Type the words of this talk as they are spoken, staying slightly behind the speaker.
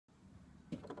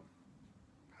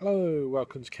Hello,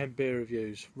 welcome to Kent Beer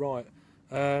Reviews. Right,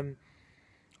 I've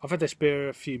had this beer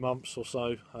a few months or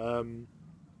so.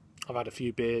 I've had a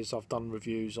few beers. I've done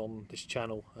reviews on this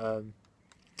channel.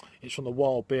 It's from the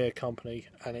WildBeer company,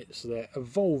 and it's their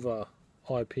Evolver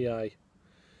IPA.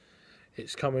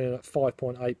 It's coming in at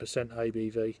 5.8%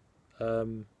 ABV,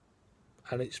 and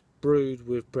it's brewed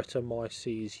with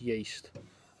Brettanomyces yeast.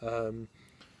 They're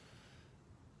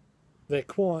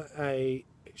quite a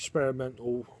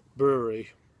experimental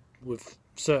brewery,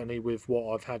 certainly with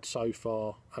what I've had so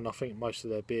far, and I think most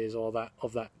of their beers are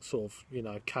of that sort of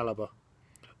calibre,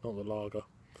 not the lager.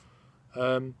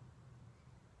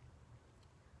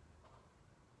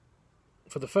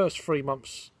 For the first 3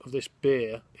 months of this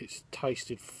beer, it's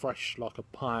tasted fresh like a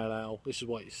pale ale. This is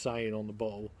what it's saying on the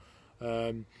bottle.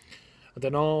 And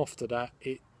then after that,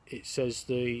 it says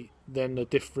then the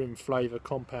different flavour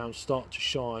compounds start to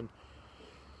shine.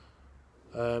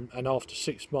 And after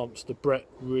 6 months, the Brett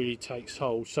really takes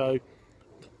hold. So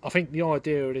I think the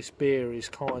idea of this beer is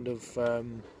kind of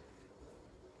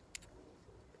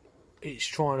it's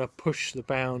trying to push the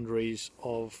boundaries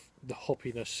of the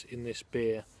hoppiness in this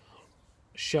beer,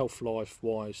 shelf life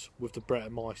wise, with the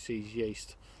Brettanomyces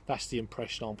yeast. That's the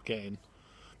impression I'm getting.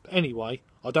 But anyway,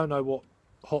 I don't know what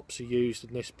hops are used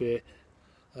in this beer.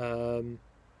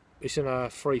 It's in a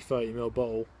 330ml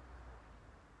bottle.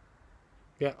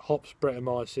 Yeah, hops,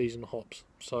 Brettanomyces and hops.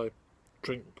 So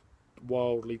drink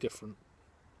wildly different,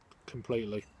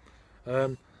 completely.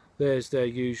 There's their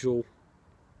usual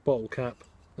bottle cap.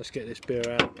 Let's get this beer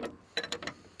out.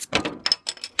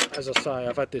 As I say,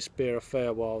 I've had this beer a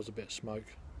fair while. There's a bit of smoke.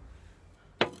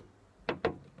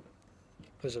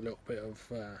 There's a little bit of,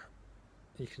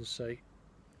 you can see,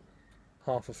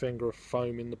 half a finger of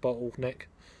foam in the bottle neck.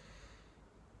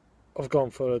 I've gone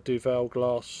for a Duvel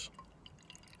glass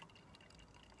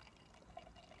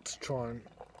to try and,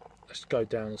 let's go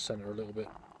down the centre a little bit.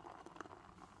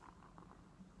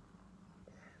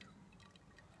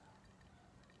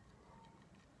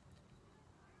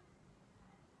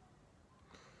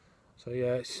 So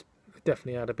yeah, it's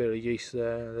definitely had a bit of yeast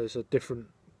there. There's a different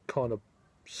kind of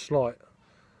slight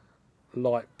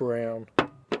light brown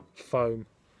foam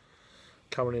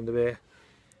coming in the beer.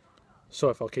 So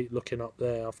if I keep looking up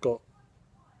there, I've got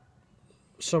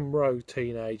some rogue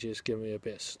teenagers giving me a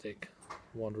bit of stick,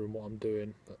 wondering what I'm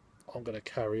doing, but I'm going to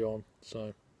carry on.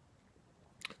 So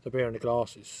the beer in the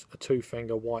glass is a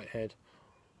 2-finger whitehead,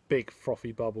 big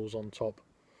frothy bubbles on top.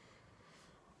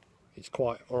 It's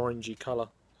quite orangey colour.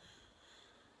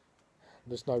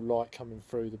 There's no light coming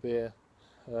through the beer.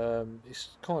 It's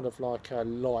kind of like a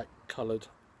light coloured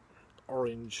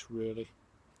orange, really.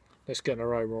 Let's get an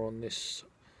aroma on this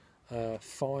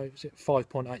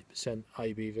 5.8%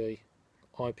 ABV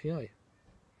IPA.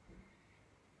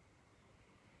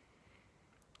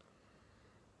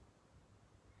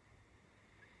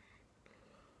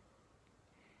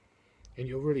 And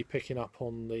you're really picking up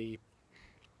on the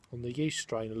yeast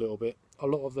strain a little bit. A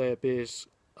lot of their beers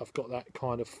have got that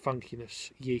kind of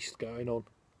funkiness yeast going on.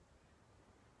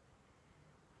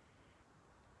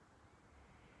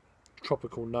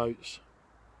 Tropical notes.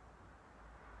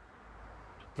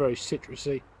 Very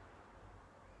citrusy.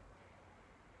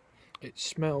 It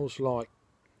smells like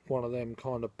one of them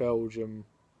kind of Belgium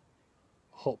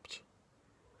hopped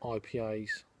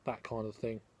IPAs, that kind of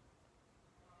thing.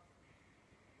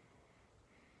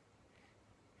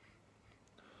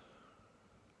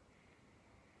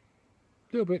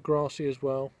 A little bit grassy as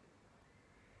well.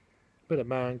 Bit of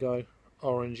mango,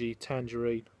 orangey,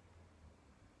 tangerine.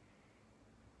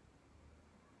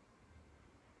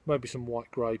 Maybe some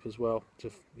white grape as well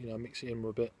to mix it in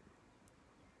a bit.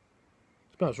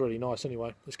 Smells really nice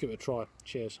anyway. Let's give it a try.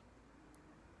 Cheers.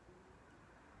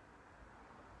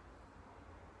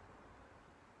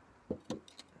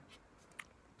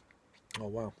 Oh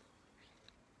wow.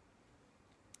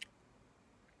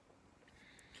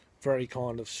 Very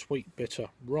kind of sweet bitter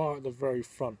right at the very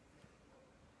front.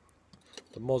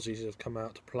 The mozzies have come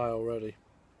out to play already.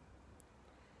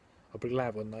 I'll be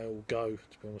glad when they all go,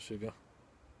 to be honest with you.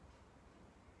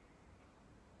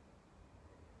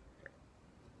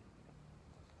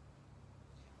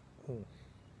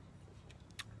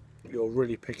 You're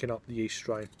really picking up the yeast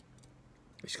strain.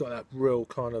 It's got that real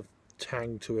kind of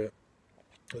tang to it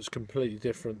that's completely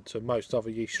different to most other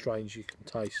yeast strains you can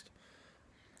taste.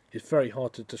 It's very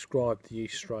hard to describe the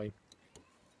yeast strain,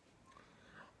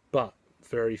 but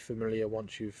very familiar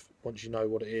once you know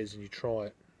what it is and you try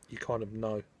it. You kind of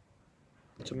know.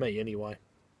 To me, anyway.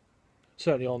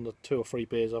 Certainly on the 2 or 3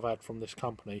 beers I've had from this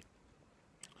company,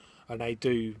 and they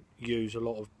do use a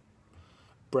lot of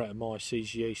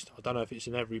Brettanomyces yeast. I don't know if it's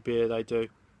in every beer they do.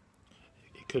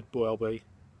 It could well be.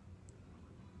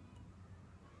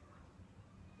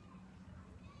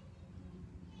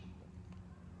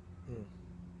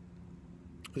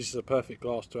 This is a perfect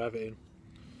glass to have it in.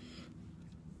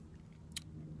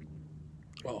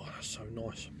 Oh, that's so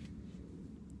nice.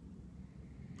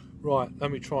 Right,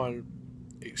 let me try and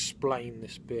explain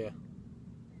this beer.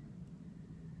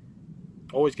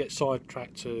 I always get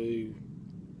sidetracked to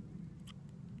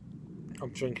I'm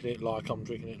drinking it like I'm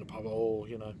drinking it in a pub, or,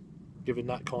 you know, giving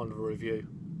that kind of a review.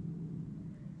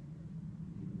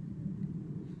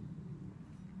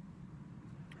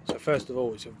 So first of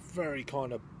all, it's a very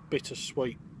kind of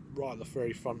bittersweet right at the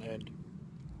very front end.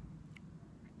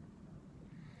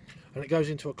 And it goes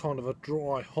into a kind of a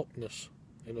dry hopness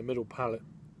in the middle palate.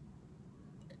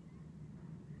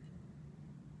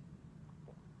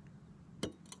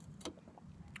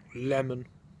 Lemon.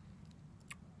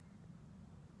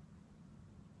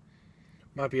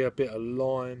 Maybe a bit of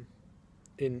lime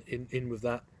in with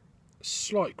that.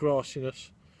 Slight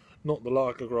grassiness. Not the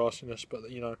lager grassiness, but,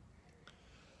 you know,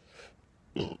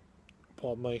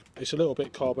 pardon me. It's a little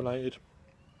bit carbonated.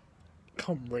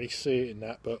 Can't really see it in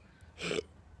that, but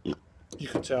you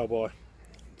can tell by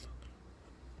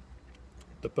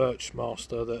the Birch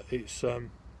Master that it's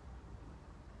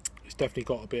definitely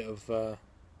got a bit of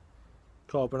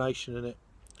carbonation in it.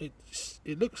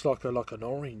 It looks like an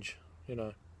orange, you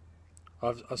know.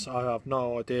 I have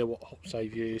no idea what hops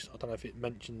they've used. I don't know if it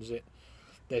mentions it.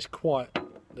 There's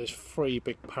 3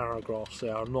 big paragraphs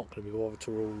there. I'm not going to be bothered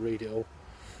to read it all.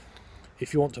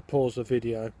 If you want to pause the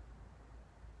video,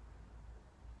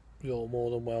 you're more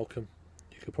than welcome.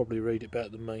 You could probably read it better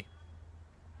than me.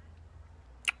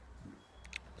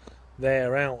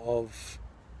 They're out of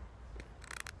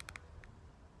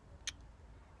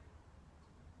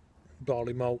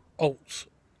barley malt, oats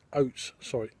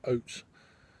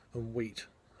and wheat.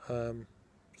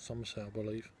 Somerset, I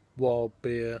believe.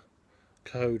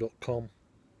 WildBeerCo.com.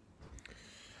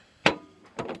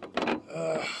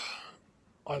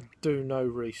 I do no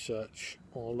research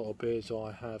on a lot of beers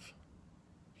I have.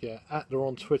 Yeah, they're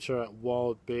on Twitter at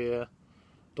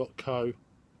WildBeer.co.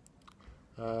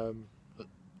 A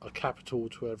capital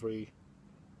to every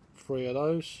 3 of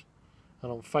those.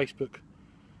 And on Facebook,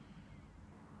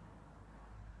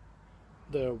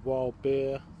 they're Wild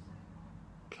Beer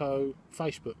Co.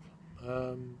 Facebook.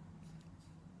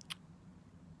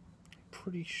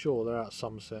 Pretty sure they're out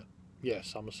Somerset. Yeah,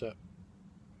 Somerset.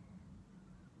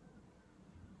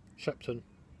 Shepton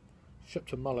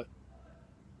Mullet.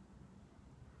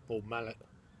 Or Mallet.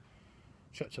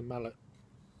 Shepton Mallet.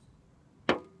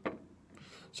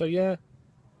 So yeah,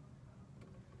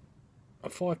 a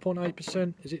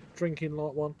 5.8%. Is it drinking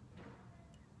like one?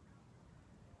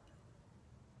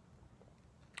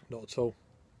 Not at all.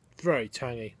 Very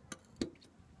tangy.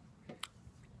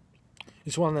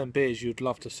 It's one of them beers you'd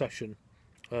love to session.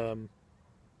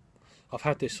 I've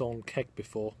had this on keg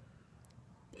before,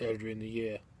 earlier in the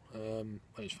year.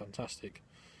 It's fantastic.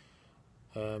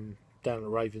 Down at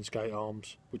Ravensgate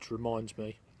Arms, which reminds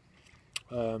me,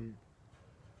 I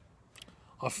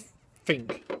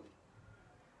think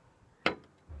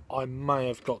I may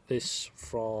have got this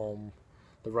from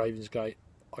the Ravensgate.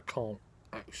 I can't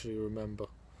actually remember.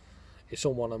 It's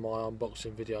on one of my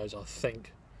unboxing videos, I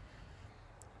think.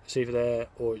 It's either there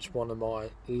or it's one of my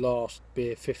last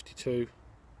Beer 52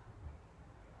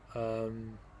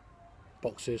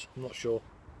 boxes. I'm not sure.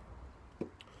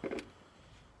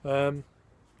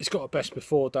 It's got a best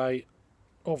before date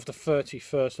of the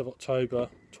 31st of October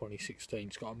 2016.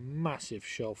 It's got a massive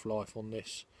shelf life on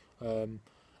this.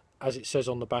 As it says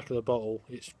on the back of the bottle,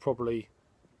 it's probably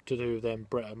to do with them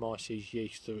Brettanomyces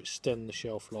yeast to extend the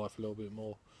shelf life a little bit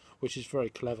more, which is very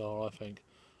clever, I think.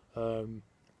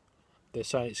 They're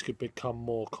saying it could become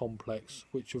more complex,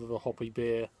 which with a hoppy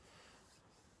beer,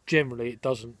 generally it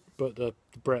doesn't, but the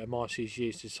Brettanomyces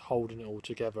yeast is holding it all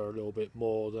together a little bit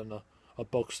more than a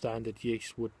bog standard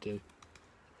yeast would do.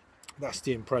 That's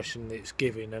the impression that it's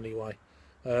giving anyway.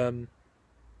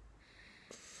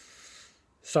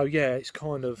 So yeah, it's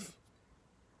kind of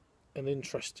an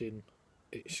interesting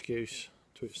excuse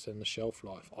to extend the shelf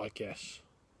life, I guess.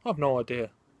 I've no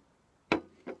idea.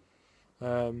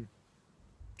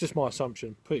 Just my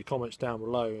assumption. Put your comments down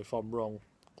below if I'm wrong,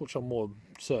 which I more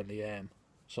certainly am.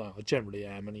 So I generally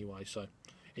am anyway, so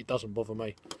it doesn't bother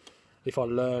me. If I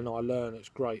learn, I learn. It's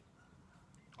great.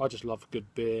 I just love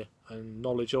good beer and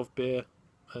knowledge of beer,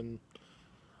 and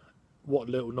what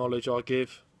little knowledge I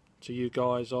give to you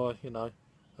guys,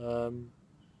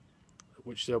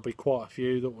 which there'll be quite a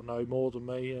few that will know more than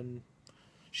me and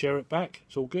share it back.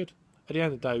 It's all good. At the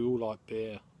end of the day, we all like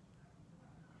beer.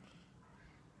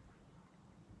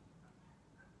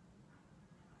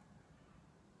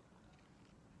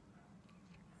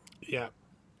 Yeah,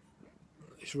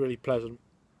 it's really pleasant.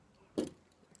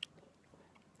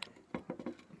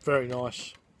 Very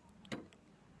nice.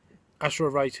 As for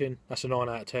a rating, that's a 9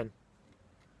 out of 10.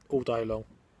 All day long.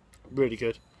 Really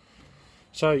good.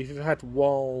 So if you've had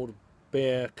Wild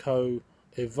Beer Co.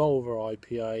 Evolver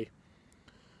IPA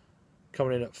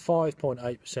coming in at 5.8%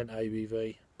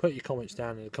 ABV, put your comments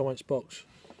down in the comments box.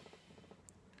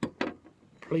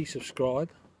 Please subscribe.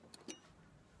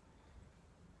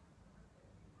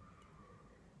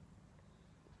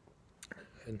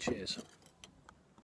 And cheers.